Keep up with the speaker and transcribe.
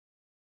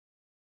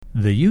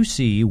The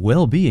UC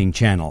Wellbeing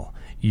Channel,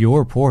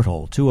 your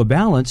portal to a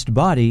balanced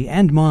body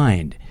and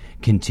mind.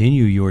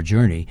 Continue your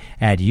journey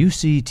at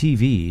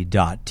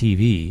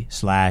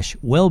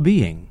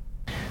uctv.tv/wellbeing.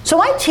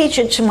 So I teach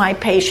it to my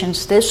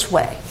patients this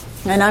way,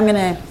 and I'm going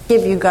to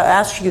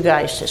ask you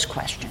guys this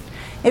question.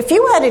 If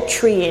you had a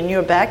tree in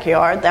your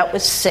backyard that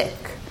was sick,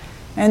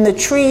 and the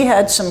tree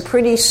had some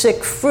pretty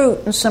sick fruit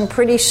and some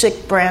pretty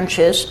sick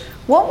branches,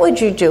 what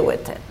would you do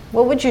with it?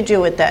 What would you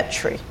do with that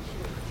tree?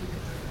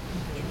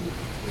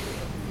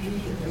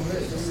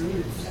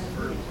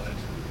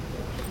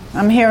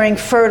 I'm hearing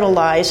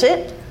fertilize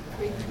it.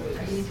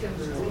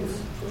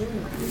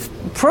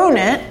 Prune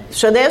it.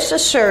 So there's the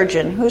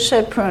surgeon. Who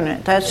said prune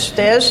it? There's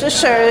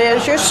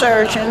your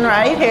surgeon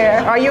right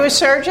here. Are you a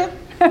surgeon?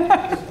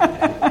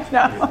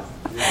 No.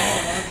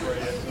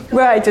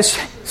 Right, just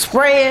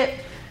spray it.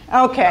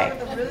 Okay.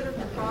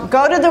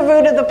 Go to the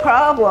root of the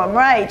problem,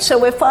 right.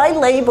 So if I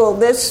label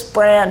this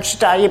branch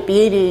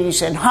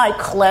diabetes and high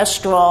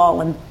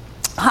cholesterol and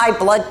high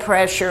blood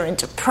pressure and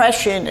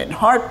depression and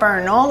heartburn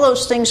and all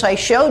those things I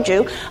showed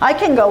you, I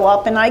can go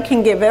up and I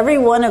can give every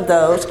one of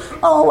those.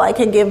 I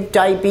can give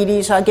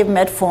diabetes, I'll give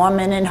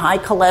metformin, and high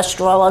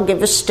cholesterol, I'll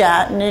give a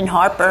statin, and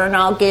heartburn,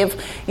 I'll give,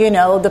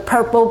 the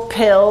purple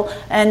pill,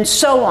 and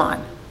so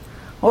on.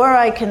 Or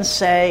I can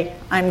say,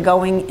 I'm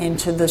going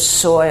into the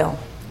soil,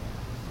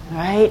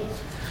 right?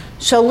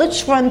 So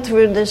let's run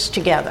through this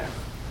together.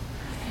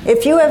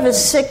 If you have a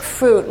sick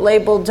fruit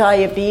labeled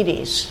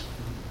diabetes,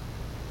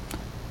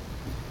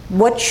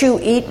 what you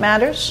eat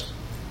matters?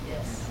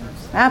 Yes.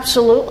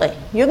 Absolutely.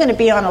 You're going to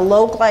be on a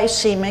low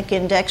glycemic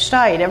index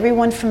diet.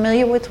 Everyone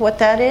familiar with what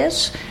that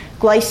is?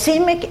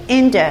 Glycemic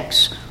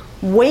index,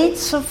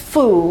 weights of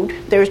food.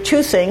 There are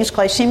two things,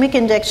 glycemic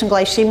index and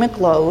glycemic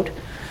load.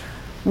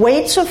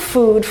 Weights of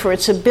food for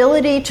its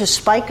ability to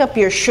spike up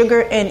your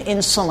sugar and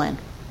insulin.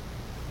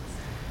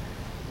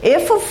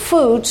 If a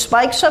food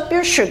spikes up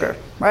your sugar,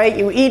 right,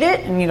 you eat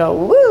it and you go,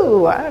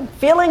 woo, I'm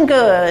feeling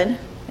good.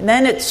 And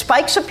then it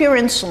spikes up your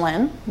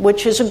insulin,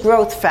 which is a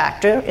growth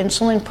factor.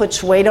 Insulin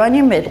puts weight on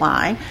your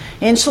midline.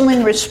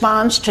 Insulin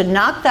responds to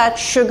knock that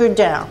sugar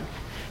down.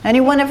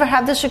 Anyone ever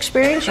have this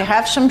experience? You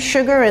have some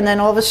sugar and then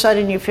all of a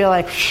sudden you feel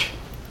like,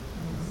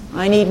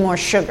 I need more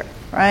sugar,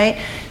 right?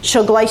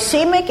 So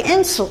glycemic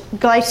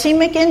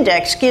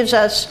index gives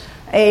us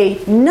a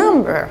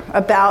number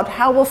about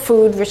how a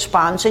food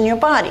responds in your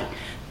body.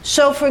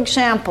 So, for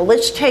example,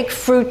 let's take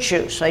fruit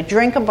juice. I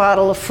drink a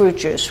bottle of fruit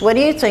juice. What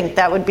do you think?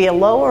 That would be a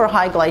low or a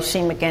high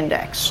glycemic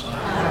index?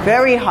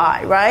 Very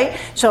high, right?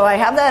 So I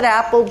have that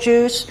apple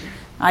juice.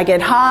 I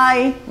get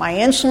high. My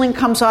insulin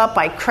comes up.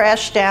 I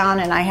crash down,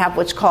 and I have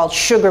what's called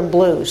sugar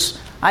blues.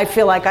 I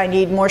feel like I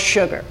need more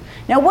sugar.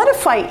 Now, what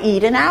if I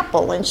eat an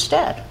apple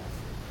instead?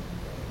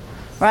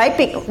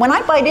 Right? When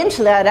I bite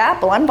into that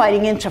apple, I'm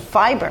biting into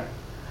fiber.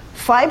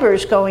 Fiber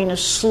is going to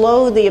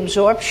slow the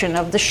absorption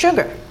of the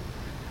sugar.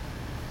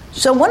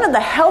 So one of the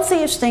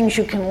healthiest things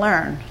you can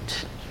learn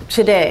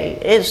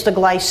today is the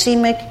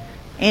glycemic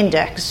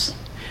index.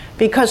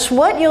 Because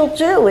what you'll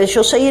do is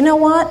you'll say, you know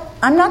what?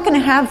 I'm not going to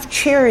have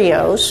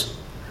Cheerios.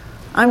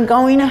 I'm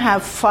going to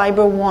have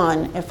fiber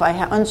 1 if I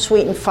have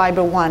unsweetened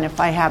fiber 1 if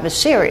I have a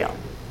cereal.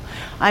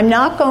 I'm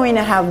not going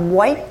to have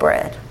white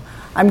bread.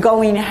 I'm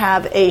going to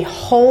have a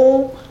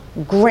whole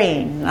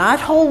grain,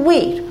 not whole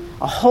wheat,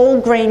 a whole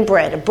grain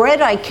bread. A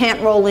bread I can't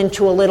roll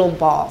into a little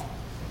ball.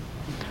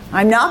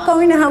 I'm not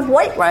going to have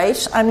white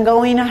rice. I'm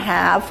going to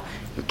have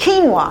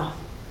quinoa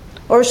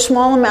or a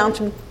small amount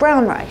of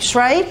brown rice,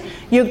 right?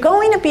 You're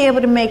going to be able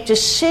to make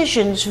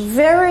decisions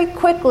very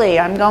quickly.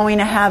 I'm going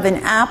to have an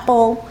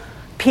apple,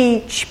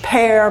 peach,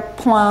 pear,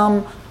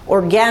 plum,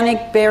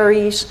 organic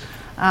berries,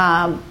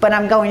 but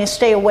I'm going to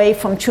stay away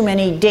from too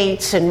many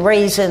dates and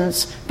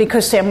raisins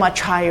because they're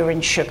much higher in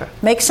sugar.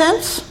 Make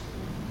sense?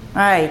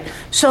 All right,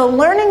 so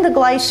learning the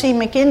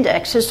glycemic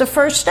index is the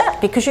first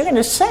step because you're going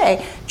to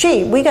say,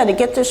 gee, we got to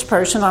get this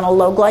person on a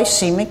low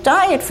glycemic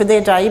diet for their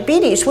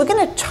diabetes. We're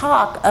going to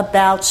talk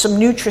about some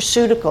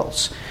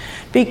nutraceuticals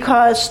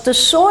because the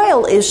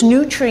soil is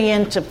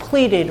nutrient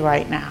depleted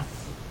right now.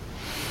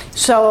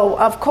 So,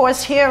 of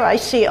course, here I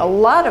see a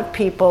lot of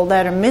people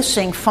that are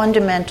missing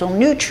fundamental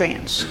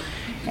nutrients.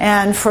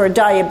 And for a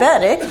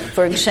diabetic,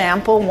 for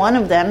example, one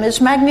of them is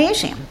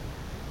magnesium,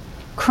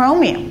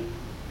 chromium.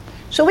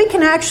 So we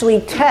can actually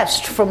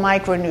test for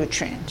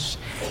micronutrients.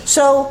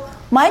 So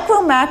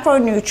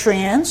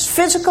macronutrients,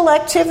 physical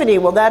activity,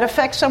 will that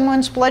affect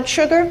someone's blood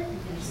sugar?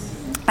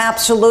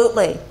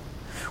 Absolutely.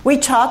 We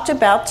talked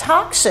about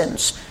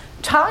toxins.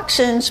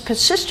 Toxins,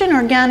 persistent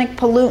organic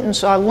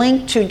pollutants, are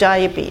linked to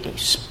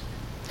diabetes.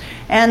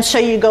 And so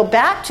you go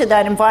back to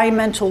that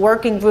Environmental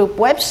Working Group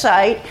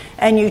website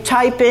and you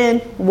type in,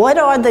 what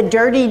are the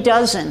dirty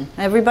dozen?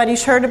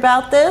 Everybody's heard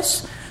about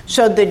this?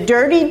 So the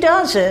dirty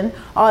dozen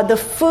are the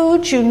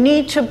foods you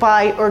need to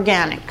buy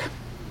organic.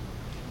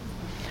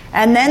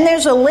 And then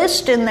there's a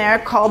list in there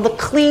called the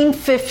Clean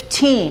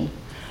 15.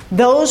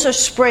 Those are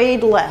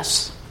sprayed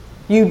less.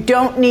 You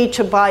don't need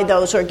to buy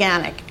those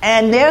organic.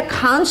 And they're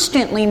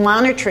constantly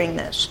monitoring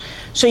this.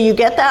 So you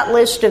get that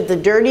list of the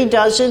dirty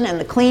dozen and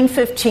the clean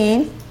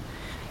 15.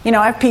 You know,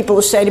 I have people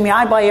who say to me,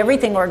 I buy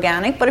everything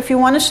organic, but if you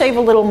want to save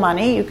a little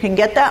money, you can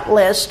get that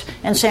list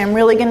and say, I'm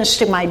really going to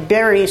stick my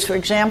berries, for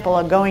example,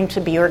 are going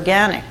to be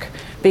organic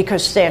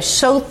because they're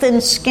so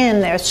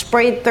thin-skinned, they're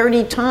sprayed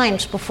 30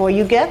 times before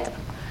you get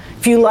them.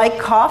 If you like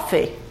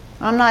coffee,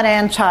 I'm not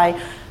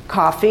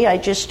anti-coffee, I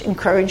just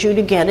encourage you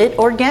to get it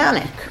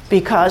organic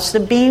because the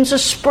beans are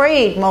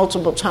sprayed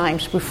multiple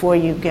times before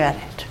you get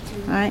it.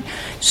 Right?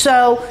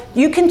 So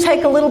you can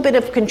take a little bit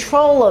of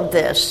control of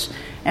this.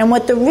 And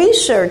what the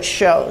research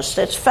shows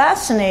that's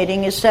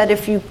fascinating is that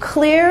if you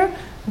clear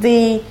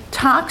the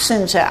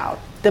toxins out,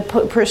 the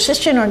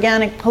persistent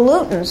organic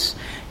pollutants,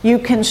 you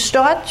can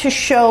start to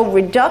show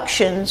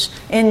reductions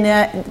in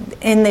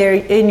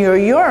your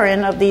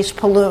urine of these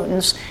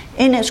pollutants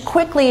in as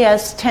quickly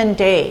as 10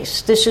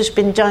 days. This has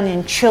been done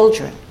in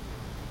children.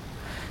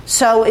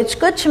 So it's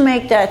good to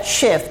make that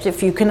shift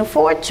if you can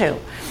afford to.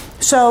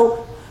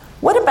 So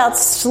what about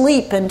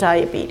sleep and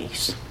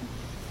diabetes?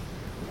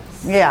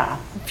 Yeah.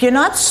 If you're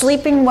not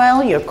sleeping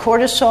well, your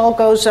cortisol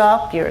goes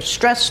up, your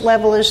stress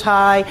level is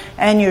high,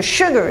 and your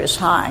sugar is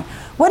high.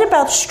 What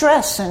about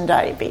stress and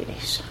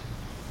diabetes?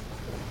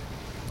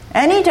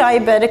 Any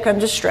diabetic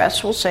under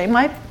stress will say,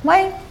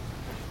 my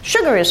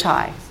sugar is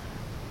high.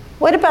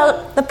 What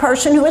about the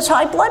person who has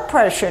high blood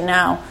pressure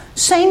now?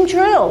 Same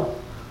drill.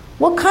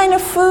 What kind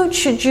of food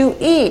should you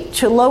eat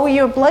to lower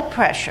your blood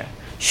pressure?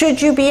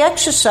 Should you be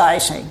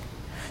exercising?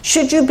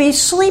 Should you be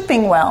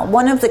sleeping well?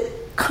 One of the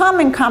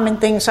common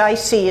things I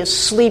see is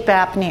sleep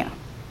apnea.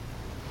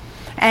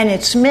 And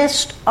it's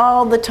missed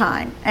all the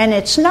time. And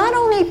it's not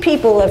only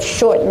people who have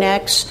short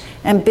necks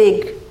and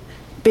big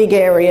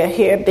area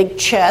here, big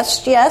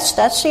chest. Yes,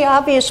 that's the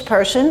obvious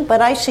person, but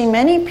I see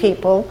many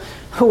people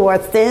who are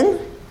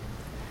thin,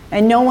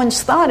 and no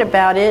one's thought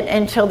about it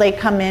until they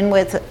come in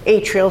with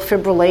atrial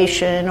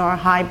fibrillation or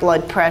high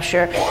blood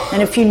pressure.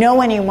 And if you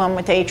know anyone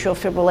with atrial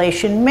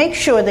fibrillation, make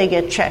sure they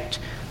get checked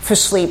for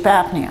sleep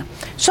apnea.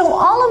 So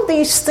all of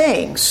these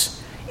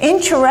things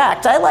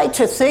interact. I like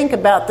to think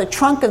about the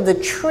trunk of the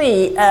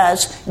tree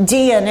as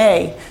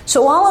DNA.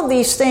 So all of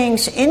these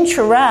things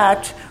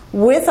interact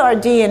with our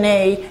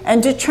DNA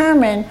and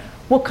determine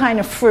what kind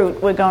of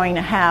fruit we're going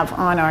to have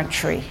on our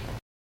tree.